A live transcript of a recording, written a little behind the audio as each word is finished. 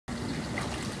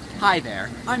Hi there,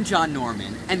 I'm John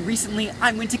Norman, and recently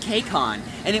I went to KCON,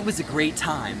 and it was a great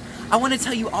time. I want to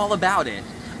tell you all about it.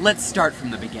 Let's start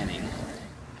from the beginning.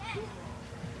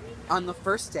 On the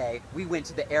first day, we went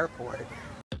to the airport.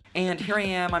 And here I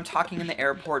am, I'm talking in the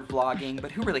airport, vlogging,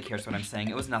 but who really cares what I'm saying?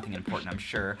 It was nothing important, I'm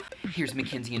sure. Here's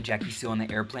Mackenzie and Jackie Sue on the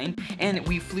airplane, and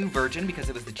we flew Virgin because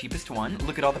it was the cheapest one.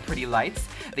 Look at all the pretty lights.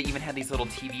 They even had these little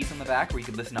TVs on the back where you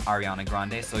could listen to Ariana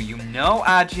Grande, so you know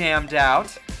I jammed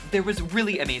out. There was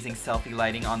really amazing selfie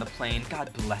lighting on the plane, God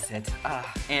bless it.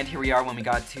 And here we are when we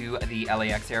got to the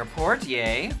LAX airport,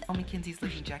 yay. Oh, Mackenzie's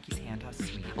licking Jackie's hand, how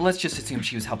sweet. Let's just assume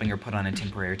she was helping her put on a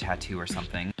temporary tattoo or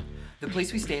something. The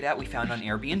place we stayed at we found on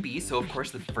Airbnb, so of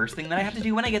course the first thing that I have to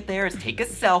do when I get there is take a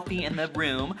selfie in the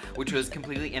room, which was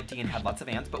completely empty and had lots of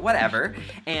ants, but whatever.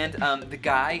 And the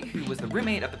guy who was the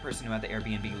roommate of the person who had the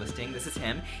Airbnb listing, this is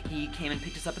him, he came and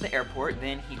picked us up at the airport,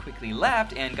 then he quickly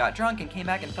left and got drunk and came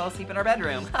back and fell asleep in our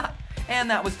bedroom. And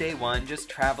that was day one, just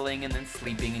traveling and then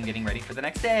sleeping and getting ready for the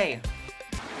next day.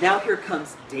 Now here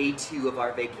comes day 2 of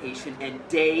our vacation and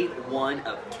day 1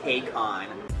 of KCON.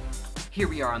 Here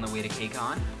we are on the way to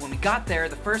KCON. When we got there,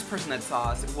 the first person that saw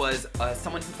us was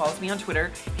someone who follows me on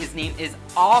Twitter. His name is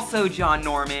also John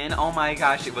Norman. Oh my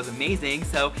gosh, it was amazing.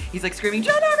 So he's like screaming,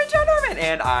 John Norman, John Norman!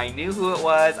 And I knew who it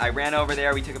was. I ran over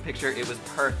there, we took a picture, it was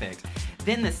perfect.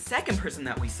 Then the second person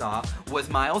that we saw was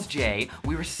Miles J.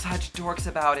 We were such dorks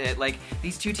about it. Like,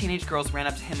 these 2 teenage girls ran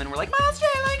up to him and were like, Miles J,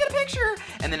 let me get a picture!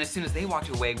 And then as soon as they walked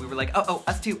away, we were like, oh,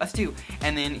 us too.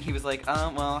 And then he was like,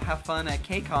 well, have fun at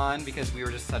KCON, because we were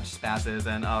just such spazzes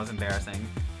and it was embarrassing.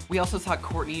 We also saw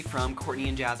Courtney from Courtney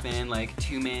and Jasmine, like,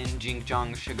 2 men, jink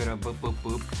jong, sugar, boop, boop,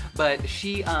 boop. But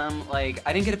she, like,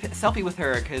 I didn't get a selfie with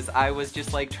her, because I was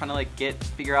just, like, trying to, like,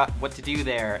 figure out what to do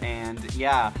there, and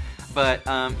yeah. But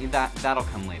that'll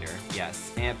come later,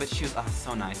 yes. But she was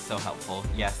so nice, so helpful.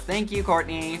 Yes, thank you,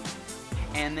 Courtney.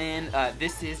 And then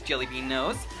this is Jellybean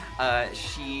Nose.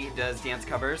 She does dance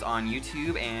covers on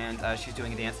YouTube, and she's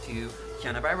doing a dance to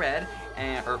Kiana by Red,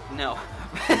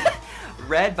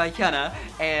 Red by Kiana,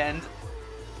 and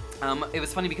it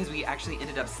was funny because we actually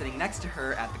ended up sitting next to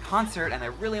her at the concert, and I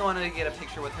really wanted to get a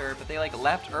picture with her, but they like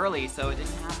left early, so it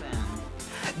didn't happen.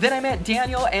 Then I met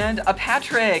Daniel and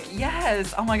Patrick,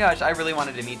 yes! Oh my gosh, I really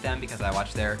wanted to meet them because I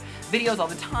watch their videos all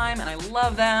the time and I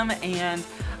love them, and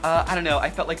I don't know, I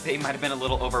felt like they might have been a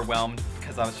little overwhelmed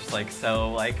because I was just like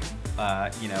so like,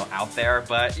 you know, out there,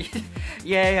 but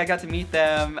yay, I got to meet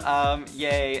them,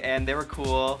 yay, and they were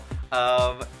cool,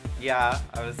 yeah,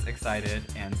 I was excited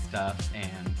and stuff,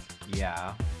 and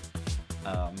yeah,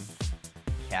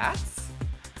 cats?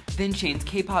 Then Shane's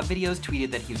K-pop videos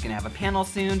tweeted that he was gonna have a panel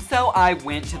soon, so I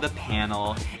went to the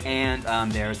panel,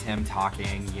 and there's him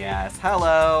talking, yes,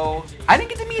 hello! I didn't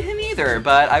get to meet him either,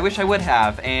 but I wish I would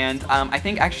have, and I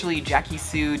think actually Jackie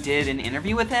Sue did an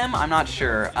interview with him, I'm not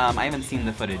sure, I haven't seen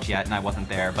the footage yet and I wasn't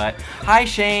there, but hi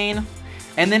Shane!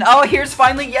 And then, oh, here's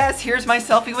finally, yes, here's my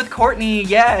selfie with Courtney,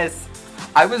 yes!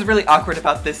 I was really awkward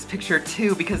about this picture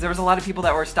too because there was a lot of people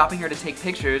that were stopping her to take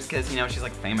pictures because, you know, she's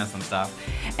like famous and stuff.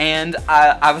 And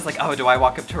I was like, oh, do I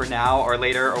walk up to her now or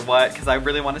later or what? Because I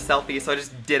really want a selfie, so I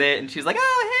just did it and she was like,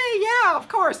 oh, hey, yeah, of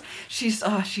course. She's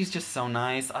just so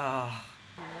nice.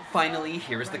 Finally,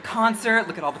 here's the concert.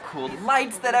 Look at all the cool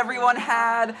lights that everyone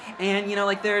had. And, you know,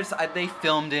 like they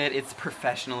filmed it. It's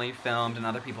professionally filmed and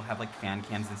other people have like fan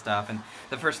cams and stuff. And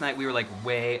the first night we were like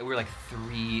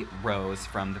 3 rows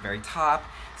from the very top.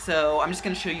 So I'm just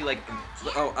gonna show you like,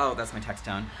 oh, that's my text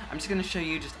tone. I'm just gonna show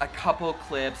you just a couple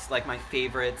clips, like my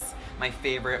favorites. My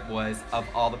favorite was of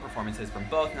all the performances from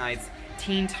both nights.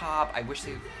 Teen Top, I wish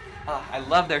they, I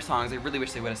love their songs. I really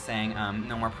wish they would have sang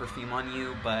No More Perfume on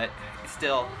You, but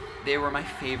still, they were my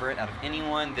favorite out of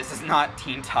anyone. This is not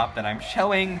Teen Top that I'm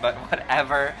showing, but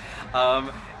whatever.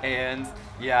 And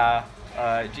yeah,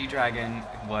 G-Dragon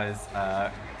was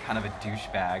kind of a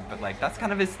douchebag, but like that's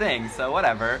kind of his thing, so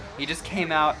whatever. He just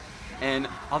came out and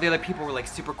all the other people were like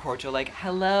super cordial, like,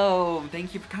 hello,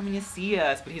 thank you for coming to see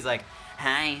us. But he's like,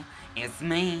 hi, it's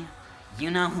me. You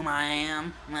know who I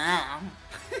am.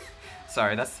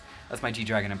 Sorry, that's my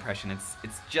G-Dragon impression.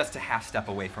 It's just a half step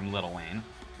away from Lil Wayne.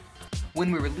 When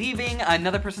we were leaving,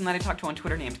 another person that I talked to on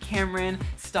Twitter named Cameron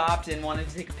stopped and wanted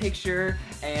to take a picture,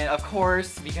 and of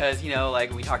course, because, you know,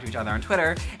 like, we talk to each other on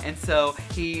Twitter, and so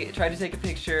he tried to take a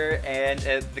picture, and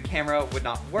the camera would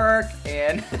not work,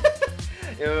 and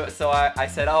so I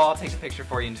said, oh, I'll take a picture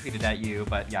for you and tweet it at you,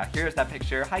 but yeah, here's that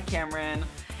picture. Hi, Cameron.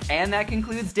 And that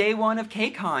concludes day 1 of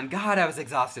KCON. God, I was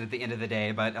exhausted at the end of the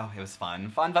day, but oh, it was fun.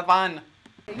 Fun, fun, fun.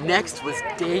 Next was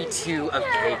day 2 of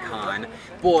KCON.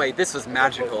 Boy, this was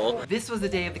magical. This was the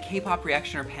day of the K-pop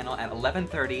reactioner panel at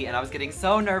 11:30, and I was getting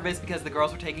so nervous because the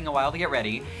girls were taking a while to get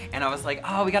ready, and I was like,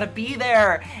 oh, we gotta be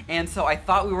there! And so I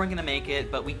thought we weren't gonna make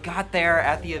it, but we got there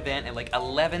at the event at like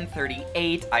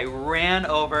 11:38. I ran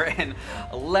over and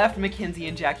left Mackenzie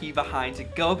and Jackie behind to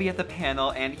go be at the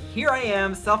panel, and here I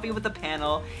am, selfie with the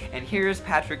panel, and here's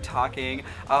Patrick talking.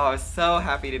 Oh, I was so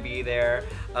happy to be there,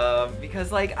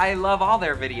 because like, I love all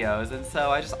their videos, and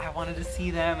so I wanted to see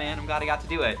them, and I'm glad I got to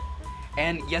do it.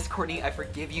 And yes, Courtney, I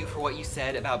forgive you for what you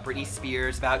said about Britney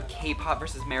Spears, about K-pop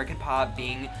versus American pop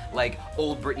being like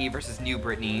old Britney versus new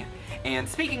Britney. And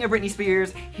speaking of Britney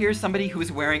Spears, here's somebody who is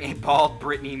wearing a bald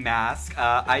Britney mask.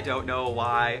 I don't know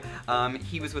why.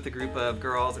 He was with a group of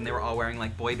girls and they were all wearing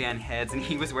like boy band heads, and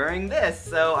he was wearing this.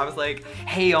 So I was like,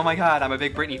 hey, oh my god, I'm a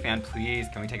big Britney fan, please,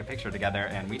 can we take a picture together?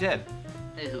 And we did.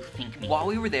 Ooh, think me. While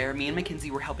we were there, me and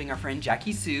Mackenzie were helping our friend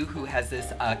Jackie Sue, who has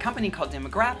this company called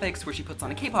Demographics, where she puts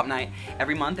on a K-pop night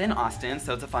every month in Austin,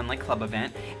 so it's a fun like club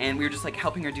event, and we were just like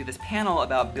helping her do this panel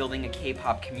about building a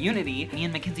K-pop community. Me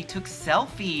and Mackenzie took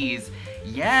selfies.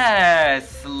 Yes,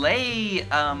 slay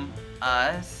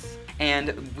us.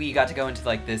 And we got to go into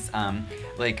like this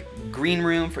like green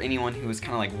room for anyone who was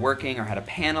kind of like working or had a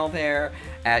panel there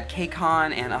at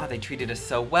KCON, and oh, they treated us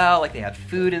so well. Like they had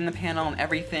food in the panel and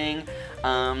everything,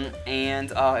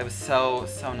 and oh, it was so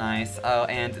nice. Oh,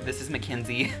 and this is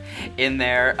Mackenzie in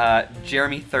there.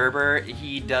 Jeremy Thurber,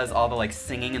 he does all the like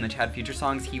singing in the Chad Future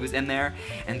songs. He was in there,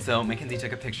 and so Mackenzie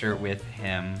took a picture with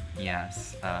him.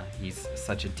 Yes, he's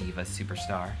such a diva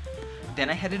superstar. Then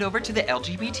I headed over to the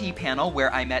LGBT panel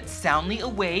where I met Soundly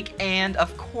Awake, and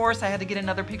of course I had to get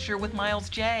another picture with Miles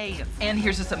J. And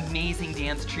here's this amazing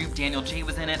dance troupe. Daniel J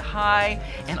was in it, hi.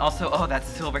 And also, oh, that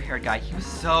silver-haired guy, he was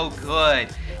so good.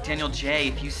 Daniel J,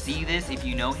 if you see this, if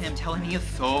you know him, tell him he is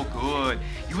so good.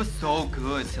 You were so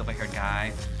good, silver-haired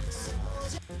guy.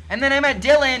 And then I met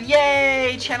Dylan,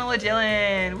 yay! Channel of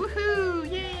Dylan, woohoo,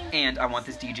 yay! And I want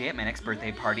this DJ at my next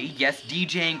birthday party. Yes,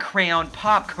 DJing Crayon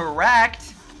Pop,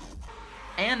 correct!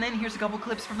 And then here's a couple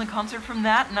clips from the concert from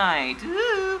that night.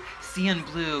 Ooh, Cian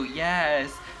Blue,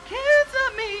 yes. Kiss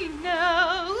on me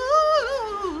now.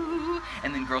 Ooh.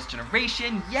 And then Girls'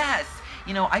 Generation, yes.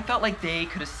 You know, I felt like they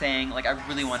could have sang, like I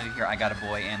really wanted to hear I Got a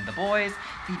Boy and the Boys.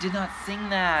 They did not sing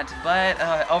that, but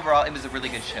overall it was a really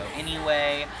good show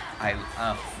anyway.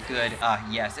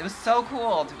 Yes, it was so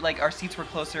cool. Like our seats were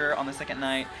closer on the second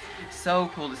night. So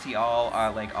cool to see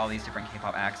all these different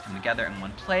K-pop acts come together in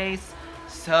one place.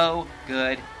 So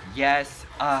good, yes,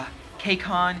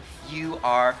 KCON, you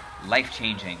are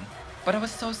life-changing. But I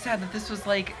was so sad that this was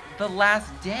like the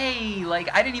last day. Like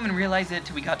I didn't even realize it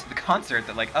till we got to the concert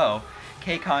that like, oh,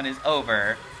 KCON is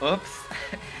over. Oops.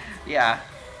 Yeah.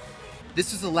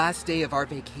 This was the last day of our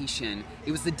vacation.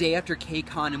 It was the day after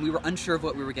KCON and we were unsure of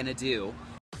what we were gonna do.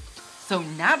 So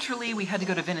naturally, we had to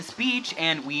go to Venice Beach,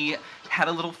 and we had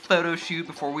a little photo shoot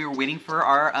before we were waiting for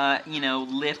our, you know,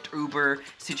 Lyft, Uber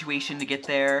situation to get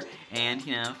there. And,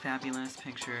 you know, fabulous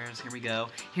pictures. Here we go.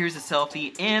 Here's a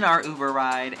selfie in our Uber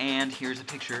ride, and here's a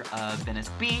picture of Venice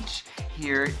Beach.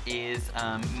 Here is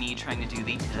me trying to do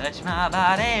the touch my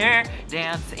body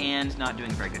dance and not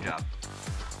doing a very good job.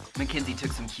 Mackenzie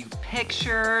took some cute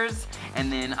pictures, and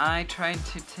then I tried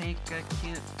to take a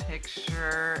cute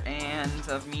picture and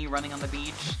of me running on the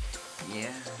beach.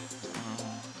 Yeah.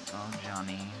 Oh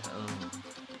Johnny. Oh.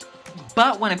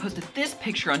 But when I posted this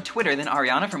picture on Twitter, then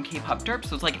Ariana from K-pop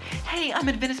Derps was like, hey, I'm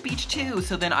at Venice Beach too.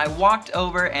 So then I walked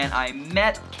over and I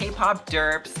met K-pop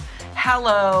Derps.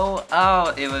 Hello.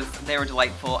 Oh, they were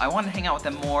delightful. I wanted to hang out with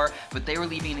them more, but they were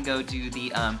leaving to go do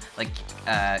the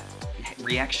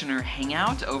reactioner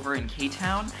hangout over in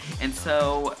K-Town, and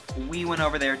so we went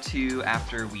over there too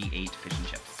after we ate fish and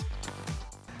chips.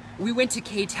 We went to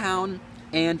K-Town,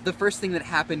 and the first thing that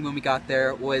happened when we got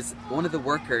there was one of the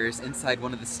workers inside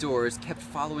one of the stores kept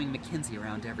following Mackenzie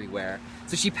around everywhere.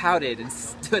 So she pouted and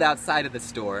stood outside of the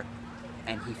store,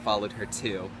 and he followed her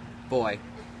too. Boy,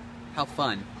 how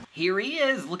fun. Here he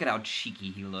is! Look at how cheeky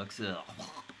he looks. Ugh.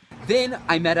 Then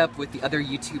I met up with the other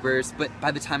YouTubers, but by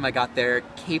the time I got there,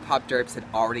 K-pop Derps had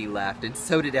already left, and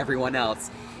so did everyone else.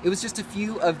 It was just a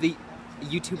few of the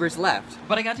YouTubers left.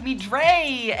 But I got to meet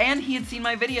Dre, and he had seen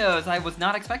my videos. I was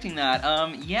not expecting that.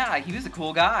 Yeah, he was a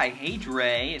cool guy. Hey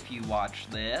Dre, if you watch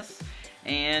this.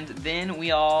 And then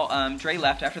we all, Dre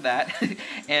left after that,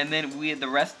 and then the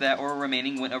rest that were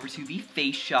remaining went over to the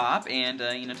face shop and,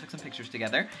 you know, took some pictures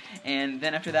together. And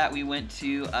then after that we went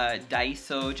to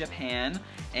Daiso, Japan,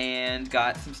 and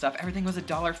got some stuff. Everything was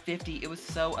 $1.50. It was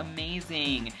so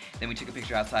amazing. Then we took a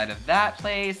picture outside of that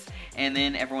place, and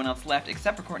then everyone else left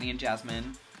except for Courtney and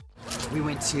Jasmine. We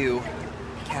went to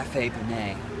Cafe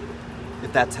Benet,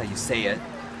 if that's how you say it.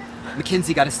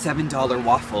 Mackenzie got a $7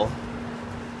 waffle,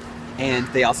 and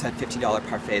they also had $50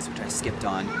 parfaits, which I skipped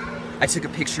on. I took a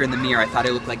picture in the mirror. I thought I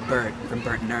looked like Bert from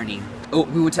Bert and Ernie. Oh,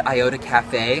 we went to Iota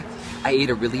Cafe. I ate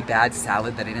a really bad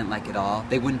salad that I didn't like at all.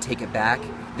 They wouldn't take it back.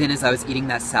 Then as I was eating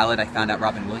that salad, I found out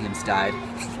Robin Williams died.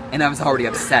 And I was already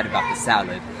upset about the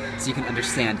salad. So you can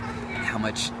understand how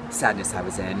much sadness I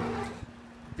was in.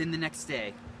 Then the next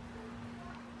day,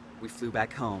 we flew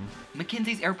back home.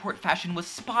 Mackenzie's airport fashion was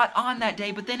spot on that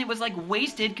day, but then it was like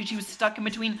wasted because she was stuck in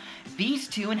between these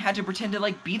two and had to pretend to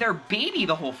like be their baby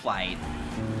the whole flight.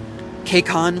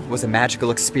 KCON was a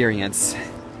magical experience.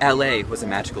 LA was a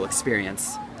magical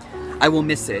experience. I will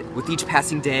miss it. With each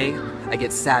passing day, I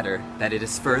get sadder that it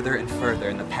is further and further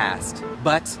in the past.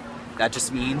 But that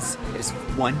just means it is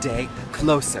one day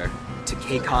closer to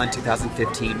KCON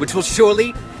 2015, which will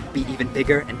surely be even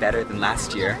bigger and better than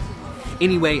last year.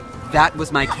 Anyway, that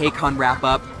was my KCON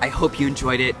wrap-up. I hope you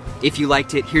enjoyed it. If you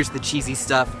liked it, here's the cheesy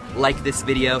stuff. Like this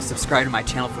video, subscribe to my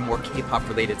channel for more K-pop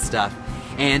related stuff.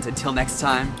 And until next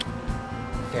time,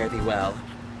 fare thee well.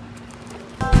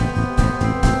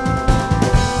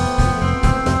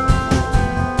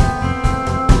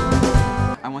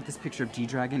 I want this picture of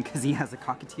G-Dragon because he has a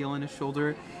cockatiel on his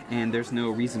shoulder, and there's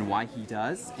no reason why he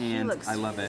does, and I love it.